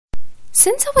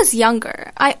Since I was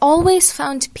younger, I always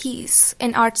found peace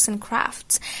in arts and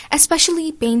crafts,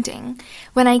 especially painting.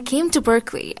 When I came to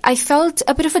Berkeley, I felt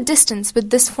a bit of a distance with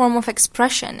this form of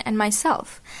expression and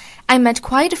myself. I met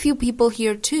quite a few people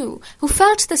here too who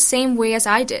felt the same way as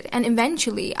I did, and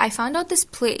eventually I found out this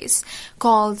place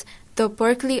called the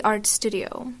Berkeley Art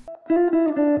Studio.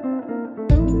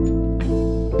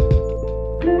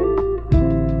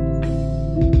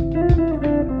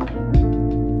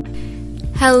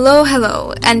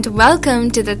 Hello, and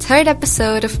welcome to the third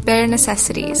episode of Bare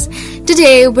Necessities.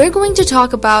 Today, we're going to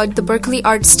talk about the Berkeley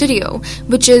Art Studio,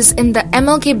 which is in the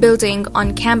MLK building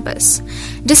on campus.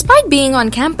 Despite being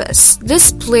on campus,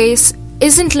 this place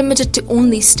isn't limited to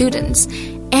only students.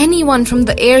 Anyone from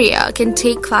the area can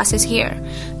take classes here.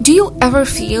 Do you ever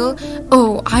feel,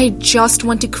 I just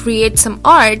want to create some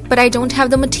art, but I don't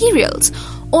have the materials?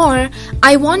 Or,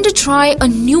 I want to try a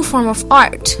new form of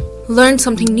art, learn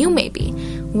something new maybe?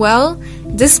 Well,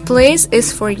 this place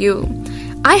is for you.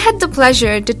 I had the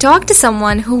pleasure to talk to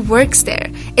someone who works there,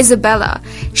 Isabella.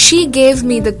 She gave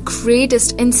me the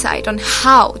greatest insight on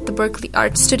how the Berkeley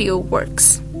Art Studio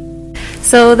works.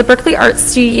 So the Berkeley Art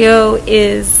Studio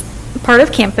is part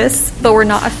of campus, but we're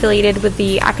not affiliated with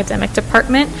the academic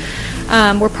department.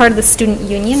 We're part of the student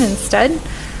union instead.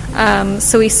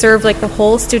 So we serve the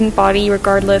whole student body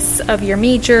regardless of your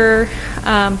major,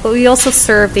 but we also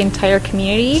serve the entire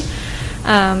community.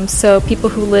 So people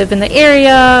who live in the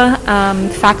area,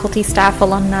 faculty, staff,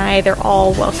 alumni, they're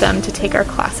all welcome to take our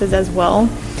classes as well.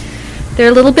 They're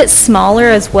a little bit smaller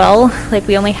as well.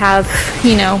 We only have,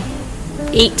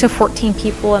 8 to 14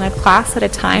 people in a class at a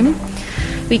time.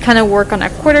 We kind of work on a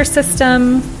quarter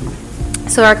system.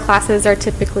 So our classes are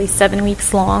typically 7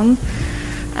 weeks long.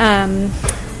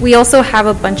 We also have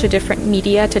a bunch of different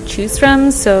media to choose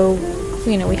from. So,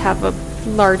 we have a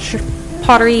large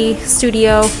pottery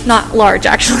studio, not large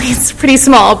actually, it's pretty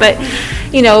small, but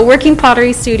working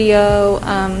pottery studio,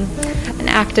 an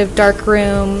active dark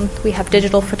room. We have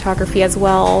digital photography as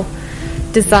well,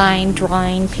 design,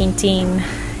 drawing, painting,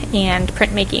 and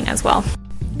printmaking as well.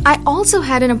 I also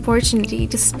had an opportunity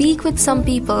to speak with some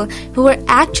people who were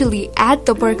actually at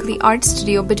the Berkeley Art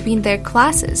Studio between their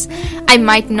classes. I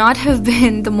might not have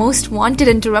been the most wanted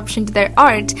interruption to their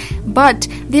art, but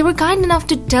they were kind enough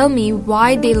to tell me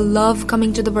why they love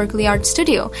coming to the Berkeley Art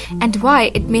Studio and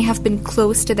why it may have been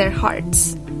close to their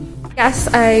hearts. Yes,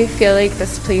 I feel like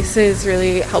this place is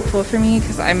really helpful for me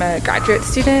because I'm a graduate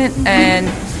student and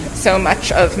so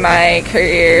much of my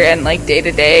career and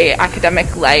day-to-day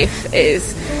academic life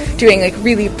is doing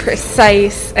really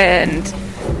precise and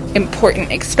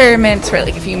important experiments where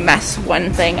if you mess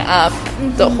one thing up,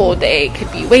 the whole day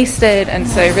could be wasted. And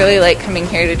so I really like coming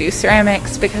here to do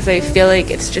ceramics because I feel like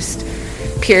it's just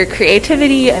pure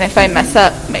creativity, and if I mess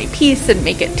up my piece and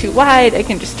make it too wide, I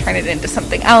can just turn it into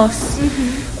something else.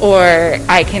 Or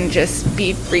I can just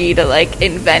be free to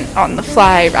invent on the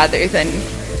fly rather than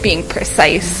being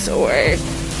precise or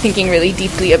thinking really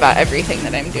deeply about everything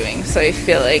that I'm doing. So I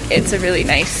feel like it's a really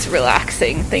nice,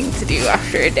 relaxing thing to do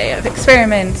after a day of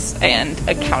experiments and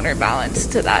a counterbalance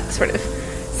to that sort of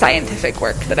scientific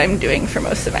work that I'm doing for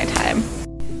most of my time.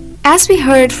 As we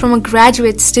heard from a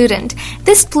graduate student,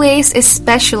 this place is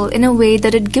special in a way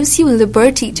that it gives you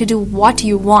liberty to do what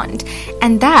you want,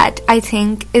 and that, I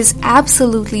think, is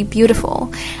absolutely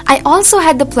beautiful. I also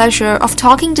had the pleasure of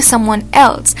talking to someone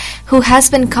else who has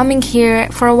been coming here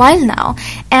for a while now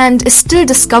and is still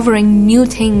discovering new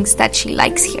things that she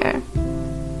likes here.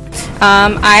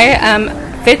 I am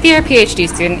a fifth-year PhD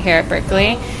student here at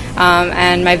Berkeley.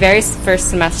 And my very first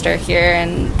semester here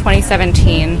in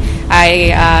 2017,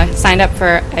 I signed up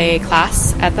for a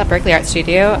class at the Berkeley Art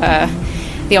Studio.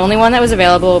 The only one that was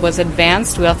available was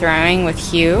advanced wheel throwing with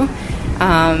Hugh,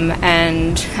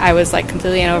 and I was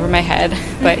completely in over my head,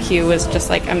 but Hugh was just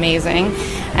amazing.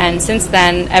 And since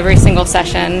then, every single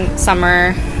session,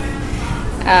 summer,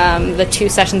 the 2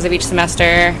 sessions of each semester,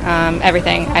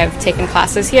 everything, I've taken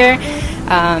classes here,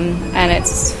 and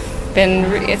it's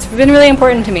been really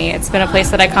important to me. It's been a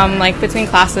place that I come between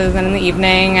classes and in the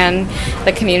evening, and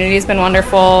the community's been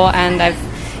wonderful, and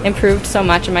I've improved so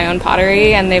much in my own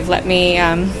pottery, and they've let me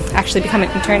actually become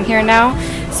an intern here now,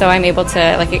 so I'm able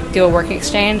to do a work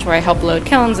exchange where I help load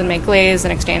kilns and make glaze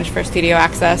in exchange for studio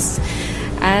access.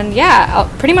 And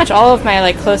pretty much all of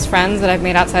my close friends that I've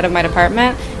made outside of my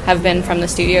department have been from the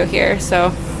studio here,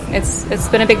 so it's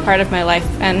been a big part of my life,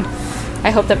 and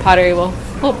I hope that pottery will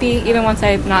be even once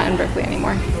I'm not in Berkeley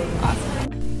anymore.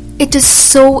 It is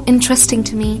so interesting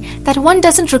to me that one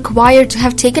doesn't require to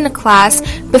have taken a class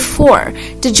before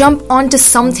to jump onto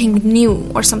something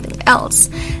new or something else.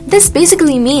 This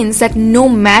basically means that no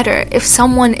matter if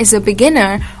someone is a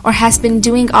beginner or has been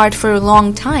doing art for a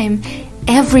long time,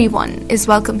 everyone is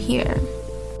welcome here.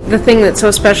 The thing that's so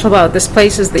special about this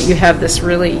place is that you have this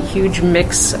really huge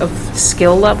mix of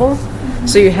skill level.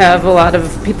 So you have a lot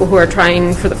of people who are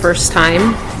trying for the first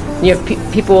time. You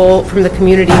have people from the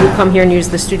community who come here and use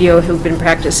the studio who've been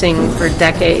practicing for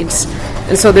decades.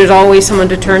 And so there's always someone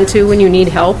to turn to when you need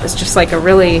help. It's just like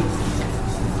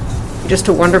just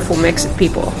a wonderful mix of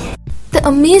people. The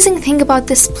amazing thing about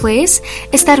this place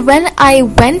is that when I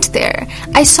went there,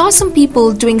 I saw some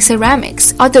people doing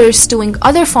ceramics, others doing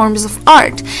other forms of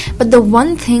art, but the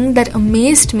one thing that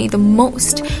amazed me the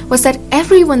most was that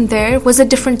everyone there was a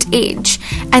different age,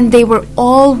 and they were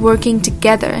all working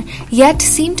together, yet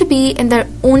seemed to be in their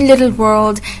own little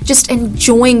world, just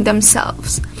enjoying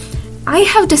themselves. I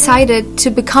have decided to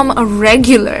become a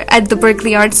regular at the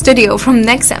Berkeley Art Studio from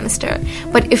next semester,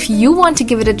 but if you want to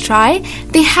give it a try,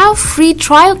 they have free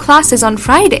trial classes on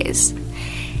Fridays.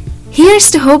 Here's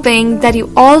to hoping that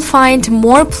you all find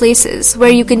more places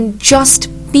where you can just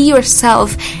be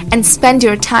yourself and spend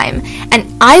your time, and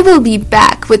I will be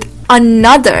back with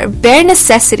another bare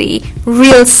necessity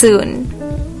real soon.